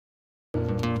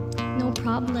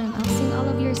problem. I'll sing all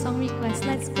of your song requests.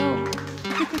 Let's go.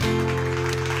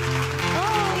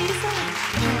 Oh, Isa.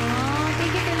 Oh,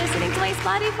 thank you for listening to my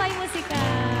Spotify Musika.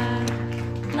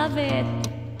 Love it.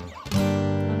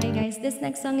 Okay, guys, this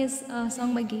next song is a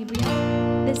song by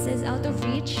Gabriel. This is Out of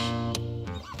Reach.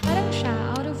 Parang siya,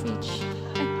 Out of Reach.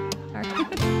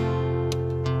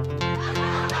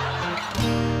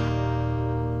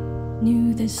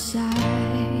 Knew the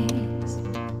size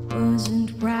wasn't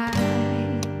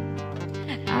right.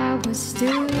 I was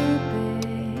stupid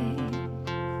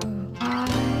for I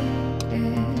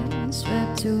get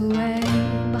swept away.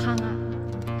 Baka nga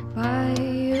by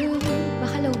you,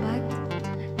 baka lobat.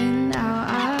 And now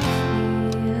I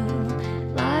feel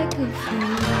like a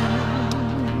fool,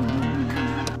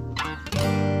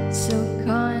 so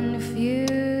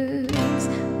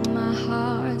confused, my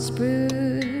heart's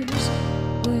bruised.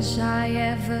 Was I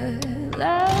ever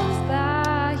loved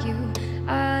by you?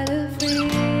 Out of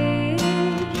reach,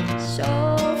 so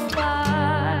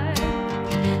far.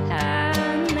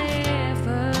 I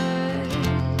never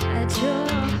had your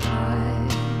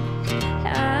heart.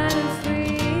 Out of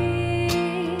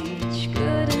reach,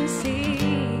 couldn't see.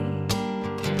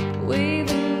 We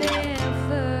were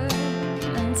never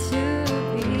meant to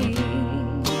be.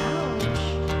 Ouch.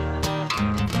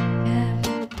 Yeah.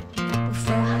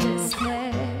 From this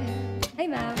head. Hey,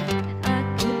 Mom, I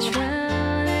could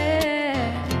drown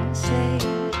and say,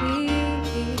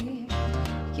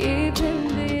 keep him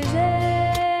busy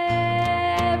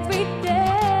every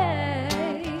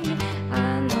day. I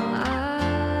know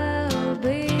I'll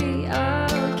be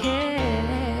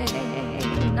okay.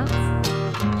 No.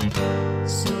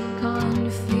 So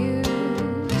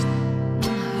confused,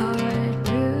 my heart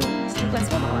bruised. Request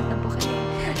mo, mawat na po kayo.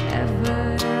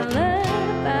 Ever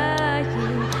loved by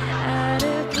you, out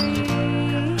of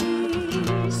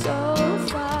reach, so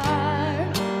far.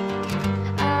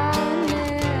 I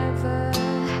never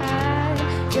had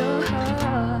your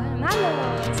heart. My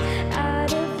love's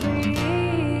out of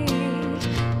reach,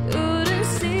 couldn't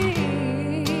see.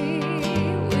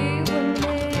 We were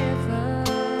never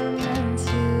meant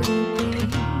to be.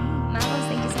 My love's,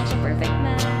 thank you, such a perfect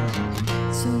match.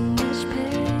 So much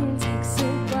pain takes a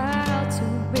while to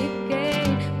regain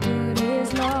what is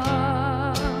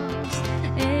lost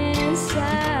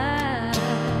inside.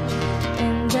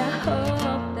 And I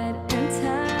hope that in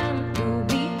time you'll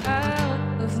be out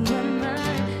of my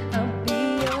mind. I'll be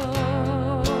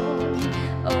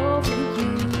over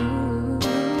you.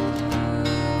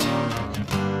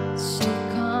 So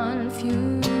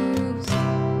confused,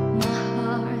 my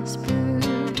heart's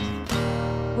bruised.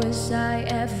 Was I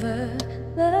ever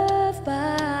loved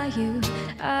by you?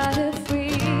 Out of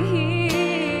reach,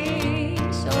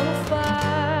 so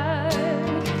far.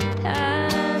 I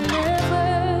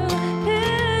never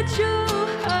hit your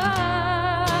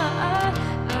heart.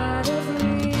 Out of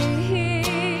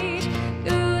reach,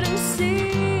 couldn't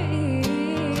see.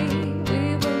 We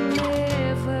were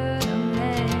never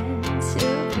meant to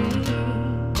be.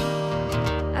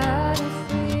 Out of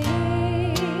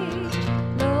reach,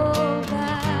 low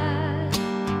back.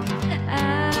 I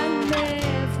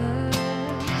never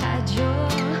had your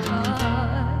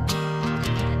heart.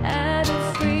 Out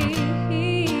of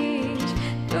reach,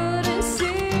 couldn't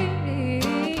see.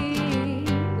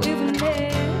 We were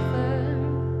never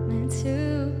meant to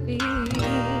be.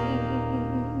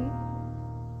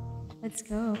 Let's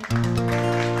go.